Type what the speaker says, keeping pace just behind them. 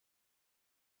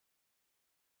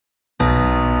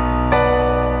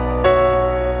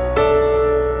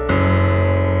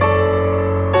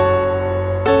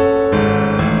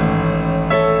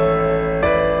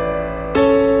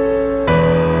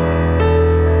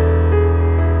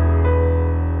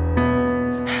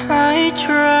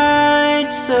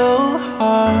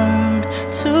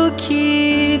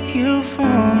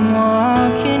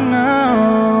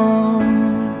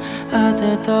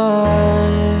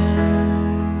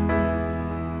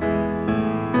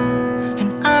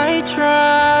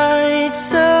tried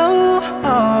so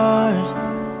hard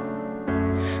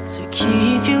to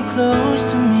keep you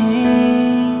close to me.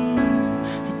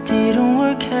 It didn't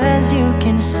work, as you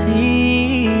can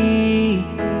see.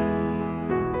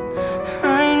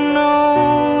 I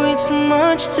know it's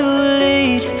much too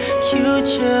late. You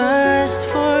just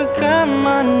forgot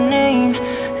my name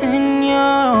and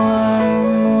you're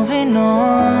moving on.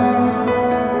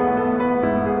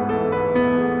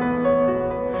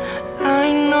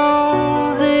 I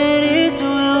know that it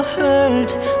will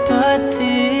hurt, but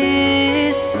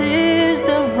this is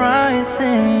the right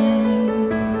thing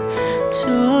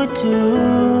to do.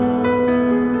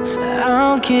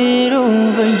 I'll get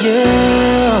over you.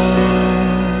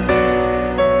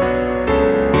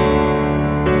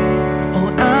 Oh,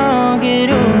 I'll get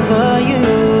over you.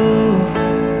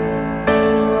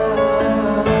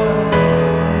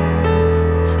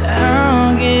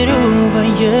 I'll get over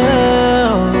you.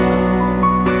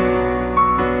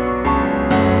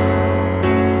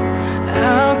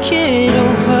 Get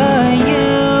over you.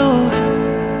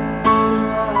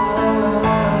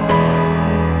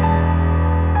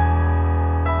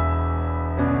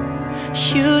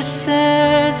 You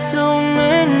said so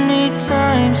many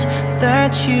times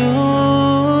that you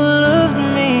loved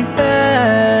me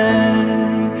back.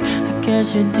 I guess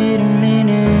you didn't mean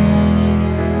it.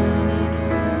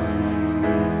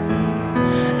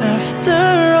 After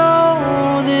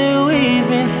all that we've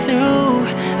been through,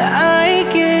 I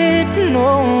get no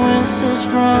answers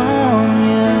from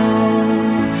you.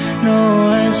 No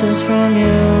answers from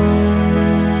you.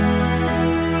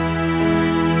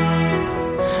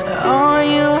 All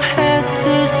you had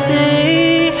to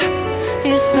say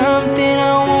is something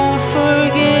I won't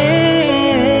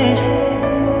forget.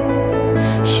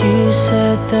 You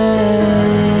said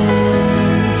that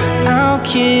I'll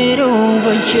get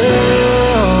over you.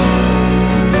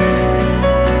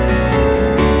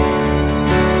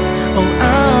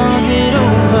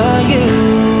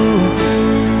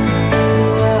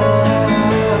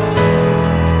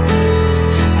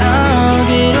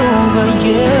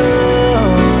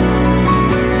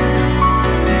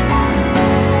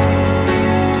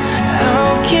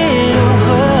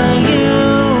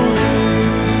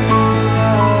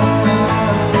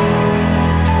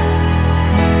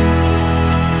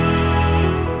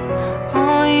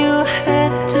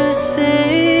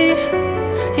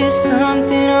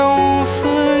 Something I won't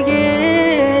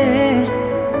forget.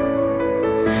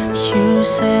 You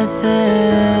said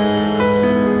that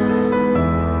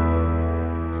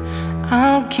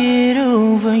I'll get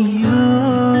over you.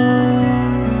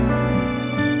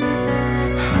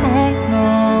 Oh no,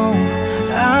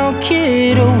 I'll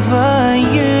get over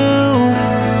you.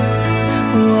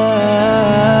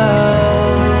 Wow,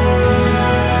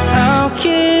 I'll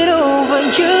get over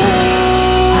you.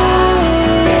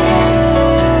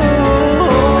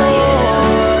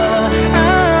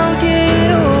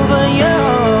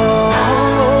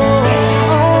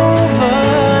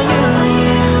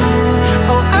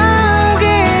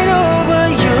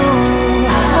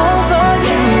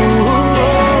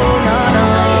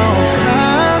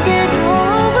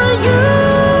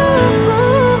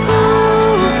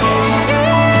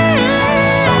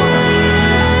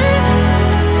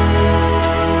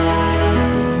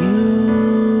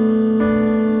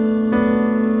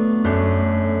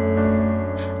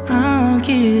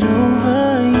 Get